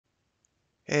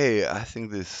Hey, I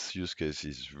think this use case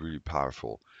is really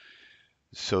powerful.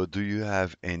 So, do you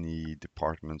have any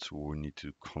departments who need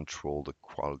to control the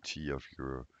quality of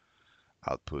your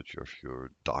output, of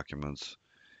your documents?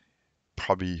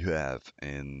 Probably you have,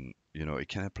 and it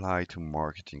can apply to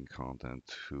marketing content,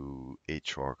 to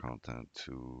HR content,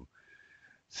 to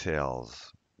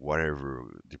sales,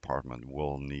 whatever department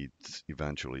will need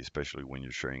eventually, especially when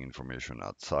you're sharing information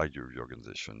outside your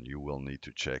organization, you will need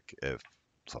to check if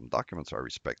some documents are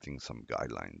respecting some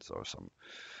guidelines or some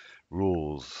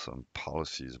rules, some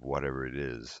policies, whatever it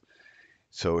is.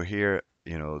 So here,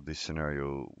 this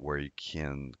scenario where you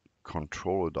can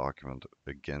control a document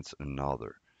against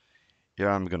another. Here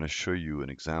I'm going to show you an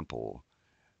example.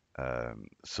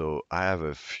 So I have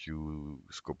a few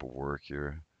scope of work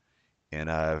here,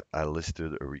 and I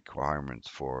listed a requirement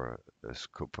for a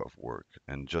scope of work,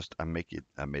 and just I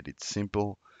made it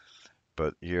simple.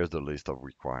 But here's the list of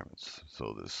requirements.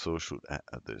 So the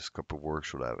scope of work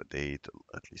should have a date,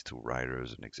 at least two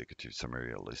writers, an executive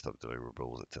summary, a list of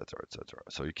deliverables, etc., etc.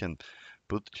 So you can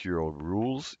put your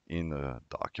rules in a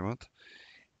document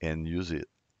and use it,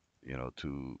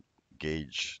 to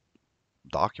gauge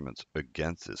documents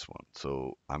against this one.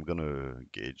 So I'm gonna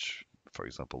gauge, for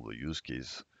example, the use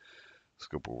case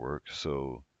scope of work.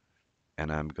 So,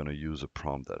 and I'm gonna use a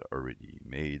prompt that I already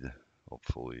made.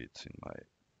 Hopefully it's in my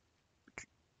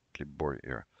clipboard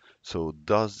here. So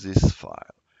does this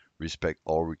file respect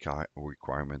all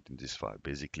requirement in this file?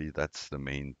 Basically, that's the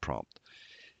main prompt.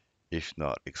 If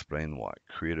not, explain why.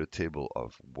 Create a table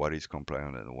of what is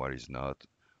compliant and what is not,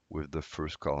 with the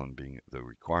first column being the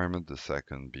requirement, the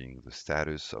second being the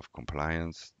status of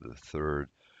compliance, the third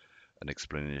an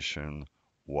explanation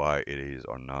why it is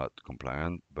or not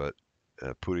compliant, but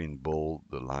put in bold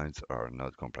the lines are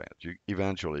not compliant.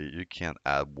 Eventually you can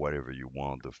add whatever you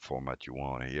want, the format you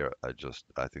want here.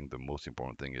 I think the most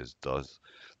important thing is, does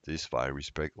this file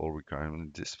respect all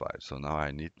requirements in this file? So now I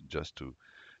need just to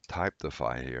type the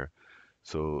file here.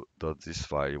 So does this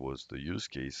file was the use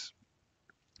case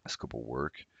scope of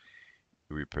work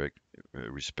respect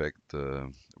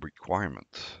the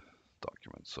requirement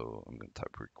document. So I'm going to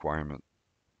type requirement,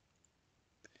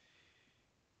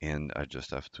 and I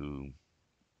just have to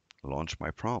launch my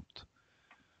prompt.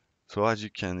 So as you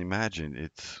can imagine,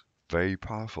 it's very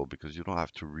powerful because you don't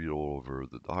have to read all over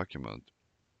the document,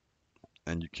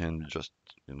 and you can just,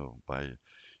 by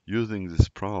using this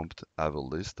prompt, have a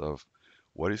list of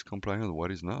what is compliant and what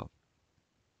is not.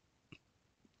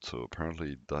 So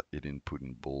apparently that it didn't put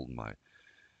in bold my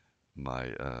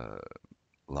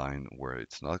line where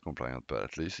it's not compliant, but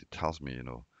at least it tells me,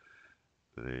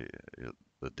 the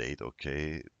the date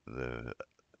okay,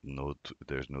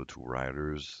 there's no two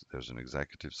writers, there's an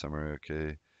executive summary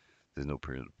okay, there's no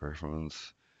period of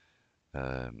preference,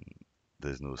 um,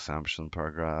 there's no assumption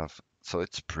paragraph. So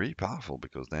it's pretty powerful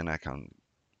because then I can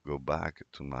go back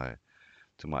to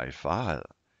my file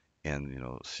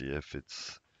and see if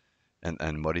it's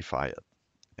and modify it.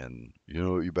 And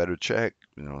you better check.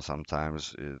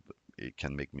 Sometimes it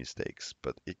can make mistakes,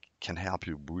 but it can help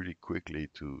you really quickly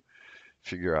to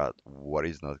figure out what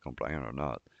is not compliant or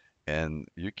not. And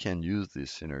you can use this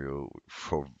scenario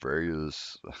for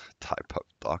various type of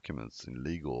documents in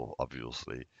legal,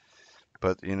 obviously,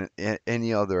 but in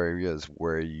any other areas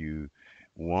where you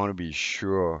want to be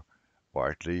sure, or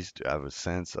at least to have a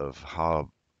sense of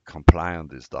how compliant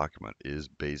this document is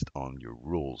based on your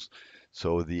rules.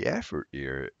 So the effort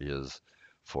here is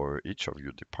for each of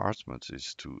your departments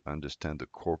is to understand the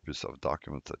corpus of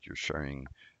documents that you're sharing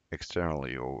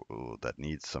externally, or that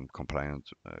needs some compliant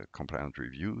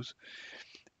reviews,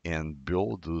 and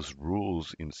build those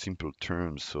rules in simple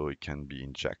terms so it can be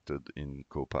injected in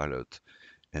Copilot,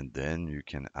 and then you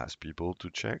can ask people to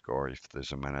check, or if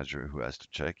there's a manager who has to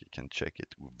check, you can check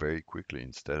it very quickly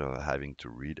instead of having to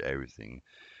read everything,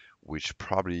 which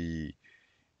probably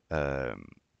um,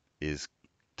 is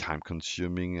time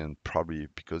consuming, and probably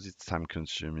because it's time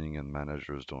consuming and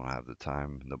managers don't have the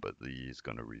time, nobody is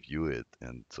going to review it,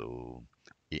 and so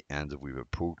it ends with a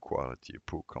poor quality,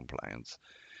 poor compliance,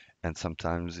 and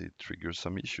sometimes it triggers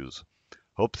some issues.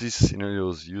 Hope this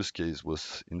scenario's use case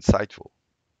was insightful.